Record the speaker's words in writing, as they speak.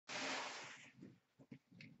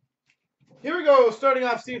Here we go, starting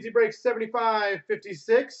off CNC break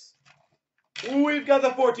 75-56. We've got the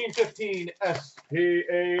 14-15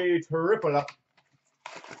 SPA triple up.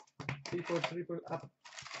 Triple up.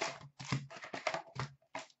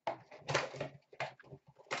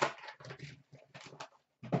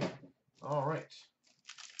 All right.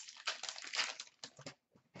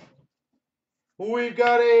 We've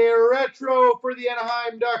got a retro for the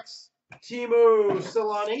Anaheim Ducks, Teemu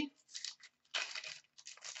Selanne.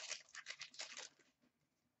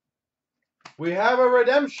 We have a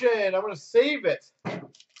redemption. I'm going to save it.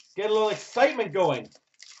 Get a little excitement going.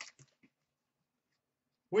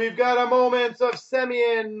 We've got a Moments of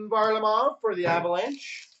Semyon Varlamov for the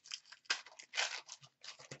Avalanche.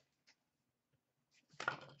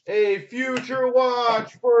 A Future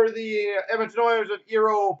Watch for the Edmonton Oilers of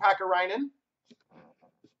Eero Pakarainen.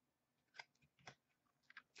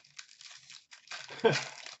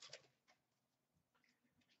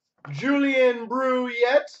 Julien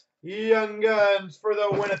Brouillette, Young Guns for the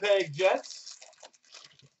Winnipeg Jets.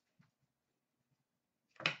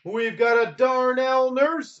 We've got a Darnell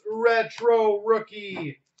Nurse retro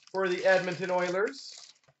rookie for the Edmonton Oilers.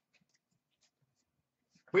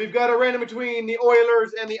 We've got a random between the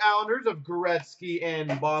Oilers and the Islanders of Gretzky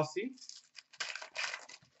and Bossy.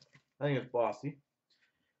 I think it's Bossy.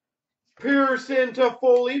 Pearson to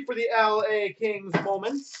Foley for the LA Kings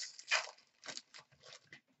Moments.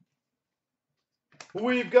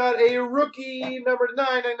 We've got a rookie number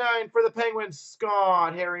 999 for the Penguins,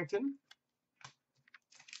 Scott Harrington.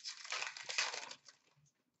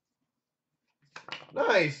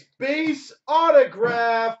 Nice. Base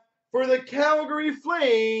autograph for the Calgary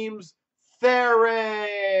Flames,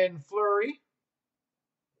 Theoren Fleury.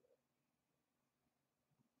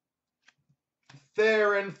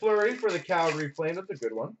 Theoren Fleury for the Calgary Flames. That's a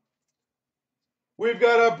good one. We've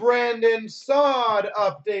got a Brandon Saad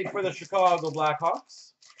update for the Chicago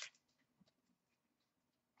Blackhawks.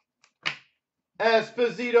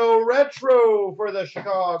 Esposito retro for the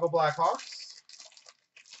Chicago Blackhawks.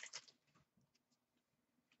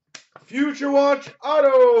 Future Watch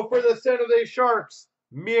auto for the San Jose Sharks,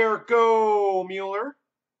 Mirko Mueller.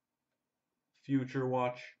 Future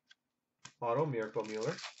Watch auto, Mirko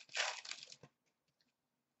Mueller.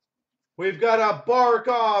 We've got a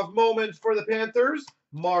Barkov Moments for the Panthers,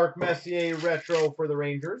 Mark Messier retro for the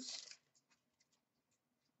Rangers.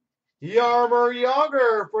 Jaromir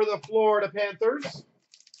Jagr for the Florida Panthers.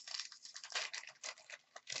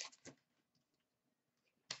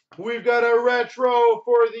 We've got a retro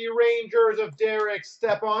for the Rangers of Derek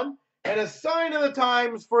Stepan. And a sign of the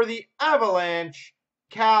times for the Avalanche,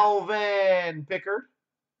 Calvin Pickard.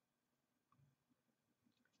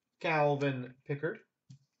 Calvin Pickard.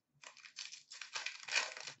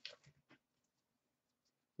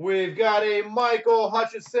 We've got a Michael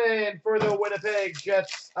Hutchison for the Winnipeg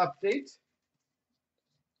Jets update.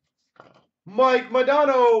 Mike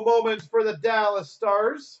Modano Moments for the Dallas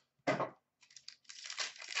Stars.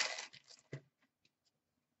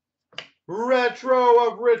 Retro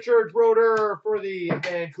of Richard Brodeur for the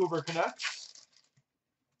Vancouver Canucks.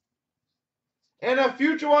 And a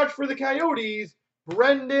Future Watch for the Coyotes,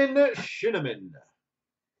 Brendan Shinnimin.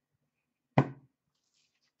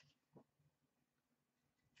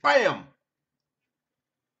 Bam!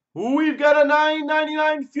 We've got a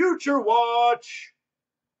 $9.99 Future Watch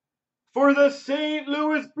for the St.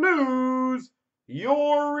 Louis Blues,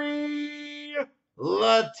 Yori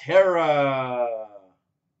Laterra.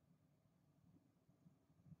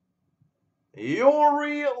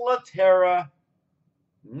 Yori Laterra,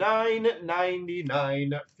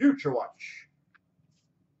 $9.99 Future Watch.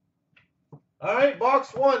 All right,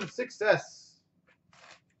 box one, success.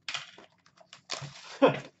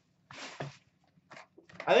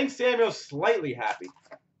 I think Samuel's slightly happy.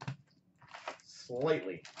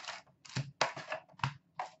 Slightly.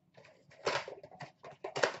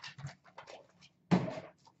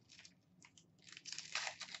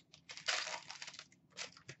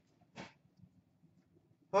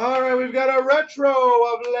 All right, we've got a retro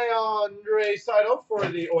of Leon Draisaitl for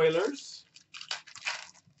the Oilers.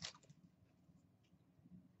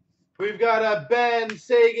 We've got a Ben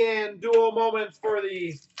Sagan dual moments for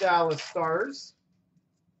the Dallas Stars.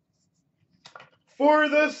 For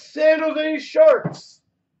the San Jose Sharks,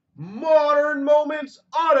 Modern Moments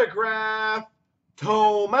autograph,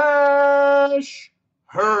 Tomas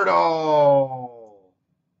Hertl.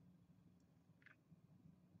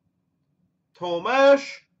 Tomas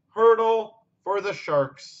Hertl for the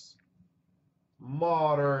Sharks.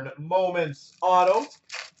 Modern Moments auto.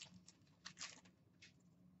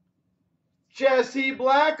 Jesse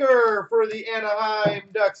Blacker for the Anaheim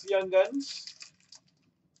Ducks Young Guns.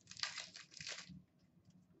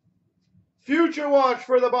 Future Watch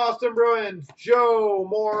for the Boston Bruins, Joe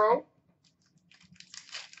Morrow.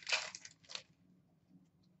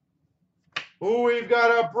 We've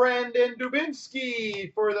got a Brandon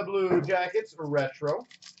Dubinsky for the Blue Jackets, retro.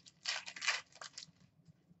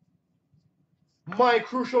 Mike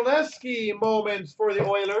Krushelneski moments for the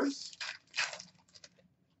Oilers.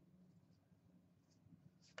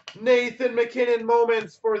 Nathan McKinnon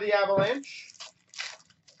moments for the Avalanche.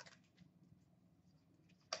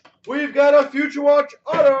 We've got a Future Watch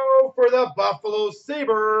auto for the Buffalo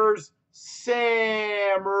Sabres,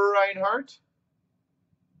 Sam Reinhart.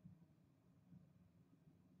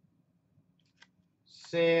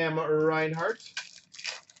 Sam Reinhart.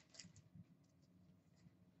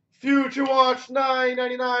 Future Watch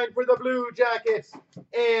 $9.99 for the Blue Jackets,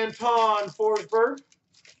 Anton Forsberg.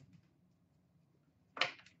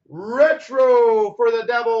 Retro for the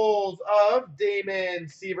Devils of Damon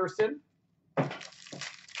Severson.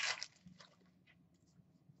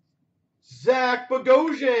 Zach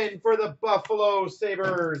Bogosian for the Buffalo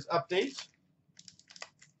Sabres update.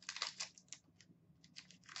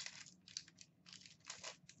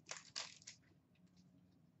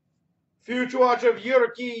 Future Watch of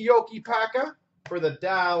Jyrki Jokipaka for the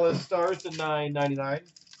Dallas Stars to $9.99.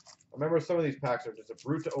 Remember, some of these packs are just a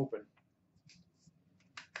brute to open.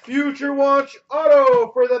 Future Watch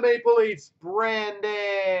auto for the Maple Leafs,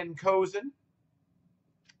 Brandon Kozun.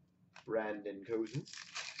 Brandon Kozun.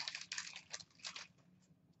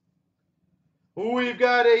 We've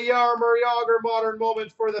got a Jaromir Jagr Modern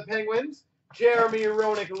Moments for the Penguins, Jeremy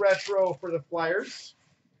Roenick retro for the Flyers.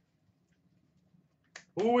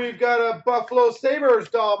 We've got a Buffalo Sabres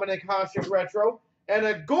Dominic Hasek retro and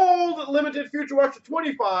a gold limited Future Watch to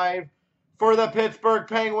 25 for the Pittsburgh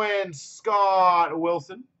Penguins, Scott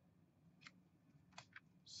Wilson.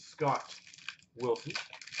 Scott Wilson.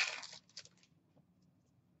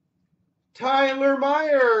 Tyler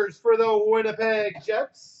Myers for the Winnipeg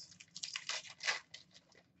Jets.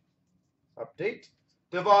 Update.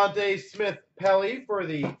 Devontae Smith-Pelly for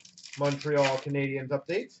the Montreal Canadiens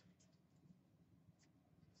update.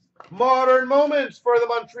 Modern Moments for the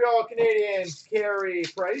Montreal Canadiens, Carey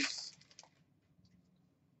Price.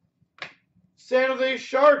 San Jose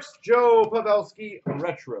Sharks, Joe Pavelski,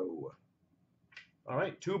 retro. All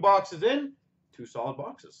right, 2 boxes in, 2 solid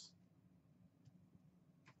boxes.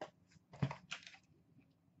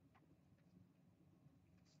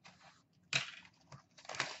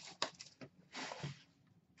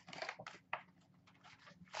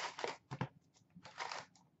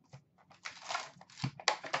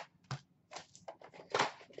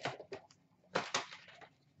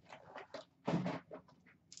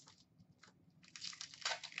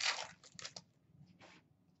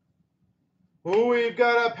 We've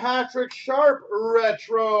got a Patrick Sharp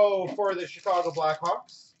retro for the Chicago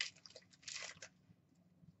Blackhawks.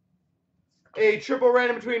 A triple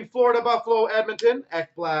random between Florida, Buffalo, Edmonton,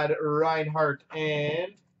 Ekblad, Reinhart,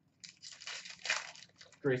 and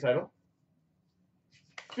Grace Idol.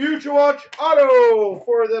 Future Watch auto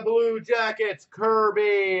for the Blue Jackets,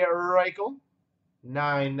 Kirby Reichel,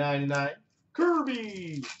 $9.99.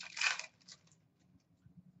 Kirby.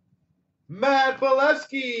 Matt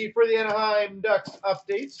Bolesky for the Anaheim Ducks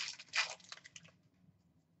update.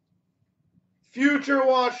 Future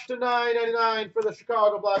Watch to $9.99 for the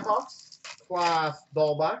Chicago Blackhawks, Class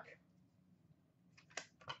Dahlback.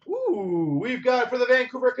 Ooh, we've got for the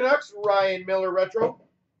Vancouver Canucks, Ryan Miller retro.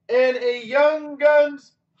 And a Young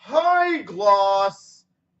Guns high gloss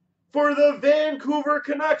for the Vancouver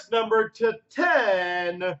Canucks, number to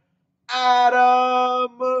 10,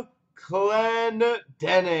 Adam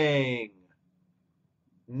Clendenning.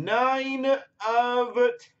 9 of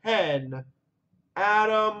 10,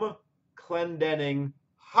 Adam Clendenning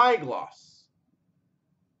high gloss.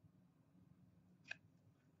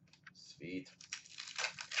 Sweet.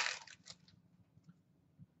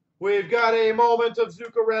 We've got a moment of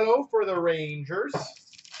Zuccarello for the Rangers.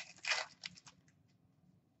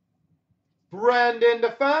 Brandon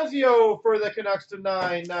DeFazio for the Canucks to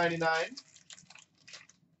 $9.99.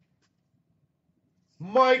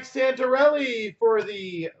 Mike Santorelli for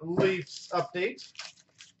the Leafs update.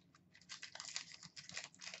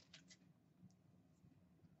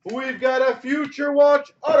 We've got a Future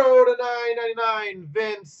Watch auto to $9.99,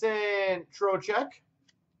 Vincent Trocheck.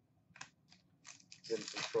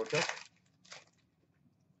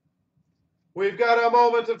 We've got a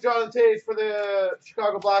moment of Jonathan Toews for the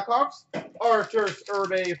Chicago Blackhawks. Arturs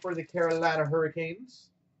Irbe for the Carolina Hurricanes.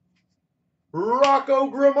 Rocco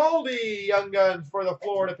Grimaldi, Young Guns for the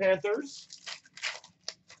Florida Panthers.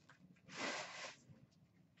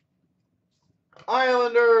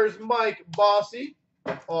 Islanders, Mike Bossy,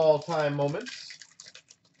 all-time moments.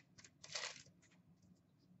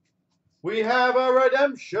 We have a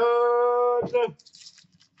redemption.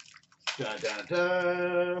 Dun, dun,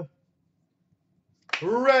 dun.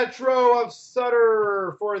 Retro of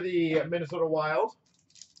Sutter for the Minnesota Wild.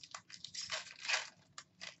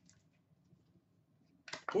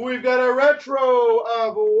 We've got a retro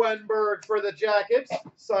of Wenberg for the Jackets.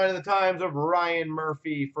 Sign of the times of Ryan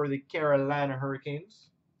Murphy for the Carolina Hurricanes.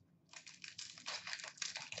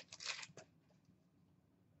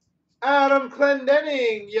 Adam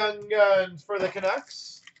Clendenning, Young Guns for the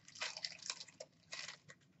Canucks.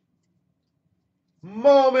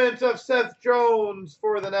 Moment of Seth Jones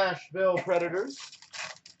for the Nashville Predators.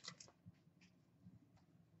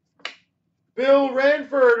 Bill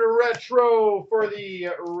Ranford retro for the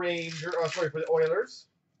for the Oilers.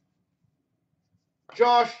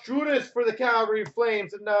 Josh Judas for the Calgary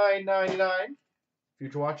Flames at $9.99.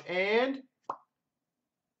 Future Watch. And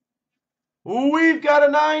we've got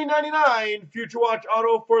a $9.99 Future Watch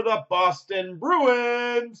auto for the Boston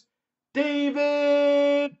Bruins,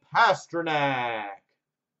 David Pastrnak.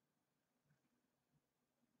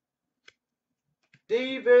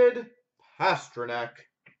 David Pastrnak.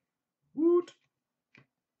 Woot.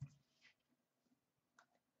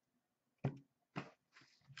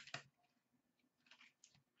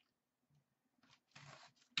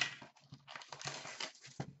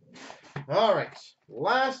 All right,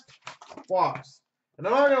 last box. And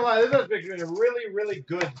I'm not going to lie, this is a really, really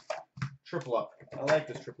good triple up. I like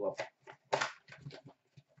this triple up.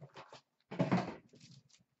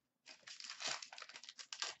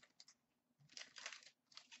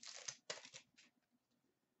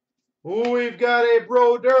 We've got a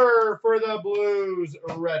Brodeur for the Blues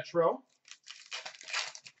retro.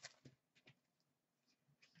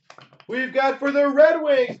 We've got for the Red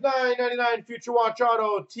Wings, $9.99 Future Watch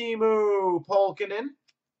auto, Timu Polkinen.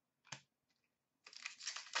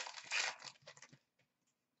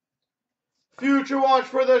 Future Watch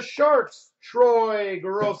for the Sharks, Troy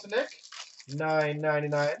Grosenick,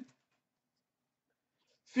 $9.99.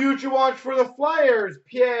 Future Watch for the Flyers,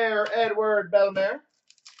 Pierre-Edouard Bellemare.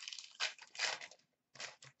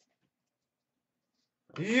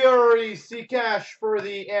 Yuri Sekash for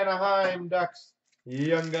the Anaheim Ducks,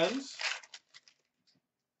 Young Guns.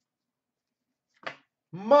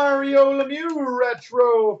 Mario Lemieux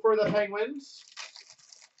retro for the Penguins.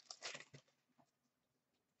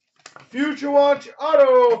 Future Watch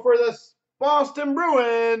auto for the Boston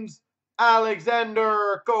Bruins,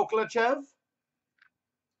 Alexander Koklachev.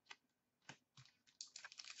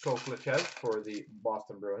 Koklachev for the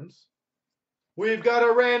Boston Bruins. We've got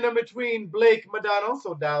a random between Blake Madonna,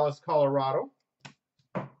 so Dallas, Colorado.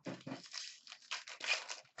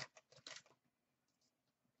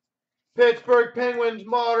 Pittsburgh Penguins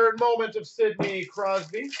modern moment of Sidney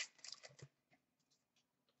Crosby.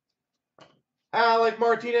 Alec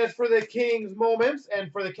Martinez for the Kings moments, and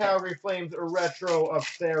for the Calgary Flames a retro of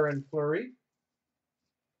Theoren Fleury.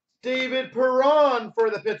 David Perron for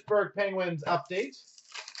the Pittsburgh Penguins update.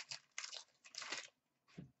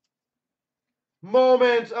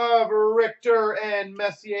 Moment of Richter and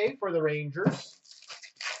Messier for the Rangers.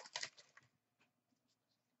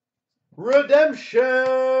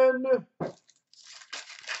 Redemption.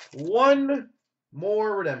 One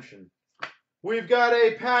more redemption. We've got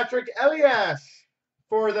a Patrick Elias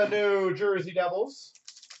for the New Jersey Devils.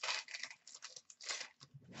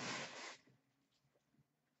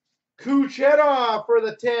 Kucherov for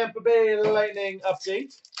the Tampa Bay Lightning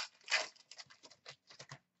update.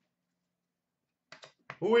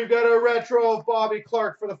 We've got a retro of Bobby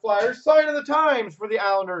Clark for the Flyers. Sign of the times for the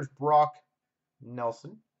Islanders, Brock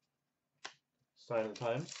Nelson. Sign of the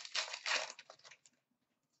times.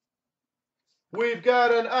 We've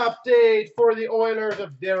got an update for the Oilers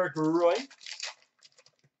of Derek Roy.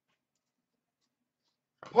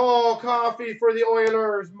 Paul Coffey for the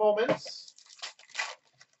Oilers moments.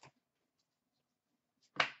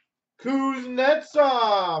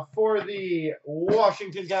 Kuznetsov for the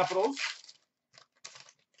Washington Capitals.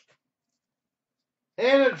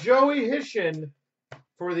 And a Joey Hishin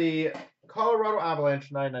for the Colorado Avalanche,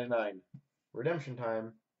 $9.99. Redemption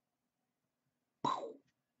time.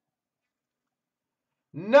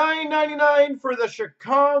 $9.99 for the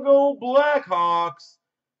Chicago Blackhawks,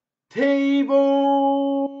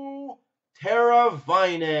 Teuvo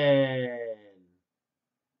Teravainen.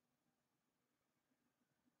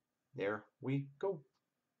 There we go.